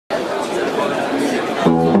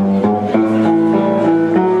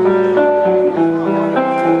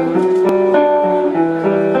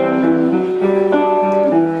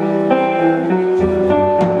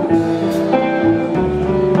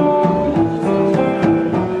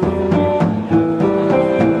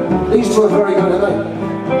These two are very good, aren't they?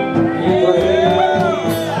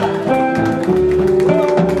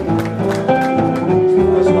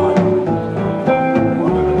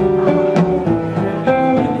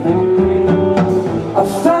 I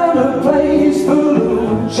found a place full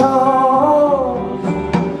of charms,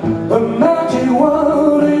 a magic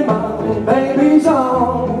world in my baby's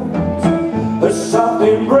arms, a soft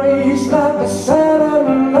embrace like a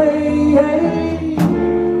Saturn lady.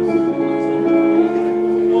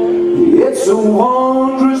 It's a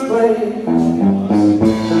wondrous place.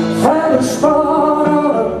 Found a spot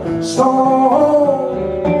on a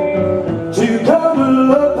storm to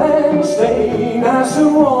cuddle up and stay nice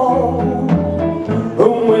and warm,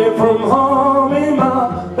 away from home in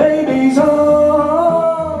my baby's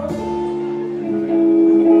arms.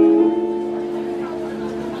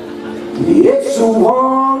 It's a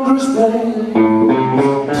wondrous place.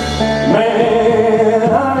 Man,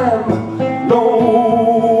 I'm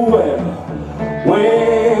nowhere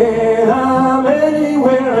when I'm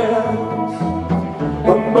anywhere else,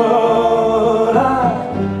 but I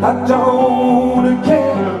don't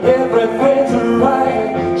care. Everything's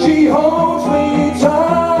right. She holds me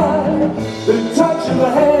tight, the touch of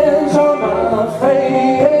her hands on my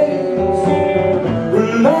face,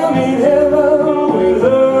 I'm in heaven with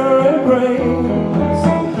her embrace.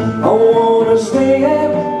 I wanna stay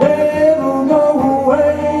and never go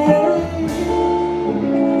away.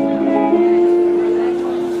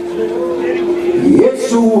 It's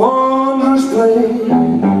a wondrous place.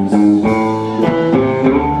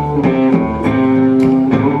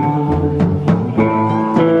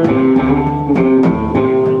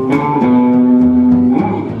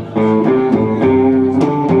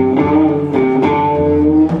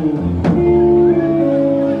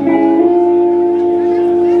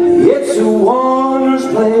 It's a wondrous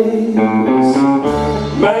place.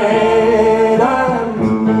 Man, I'm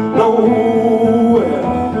nowhere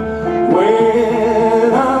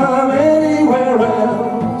when I'm anywhere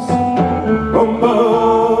else,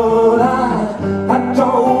 but I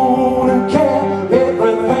don't care.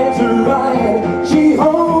 Everything's right. She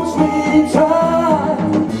holds me tight,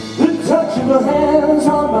 the touch of her hands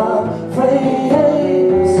on my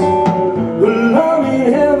face, I'm in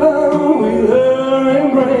heaven with her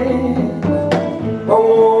embrace. I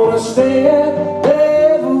wanna stay and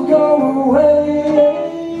never go away.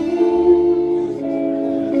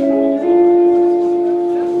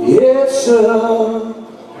 It's a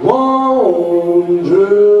wondrous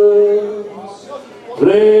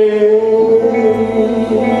place.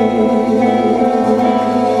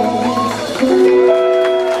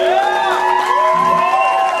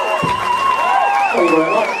 Thank you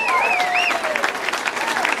very much.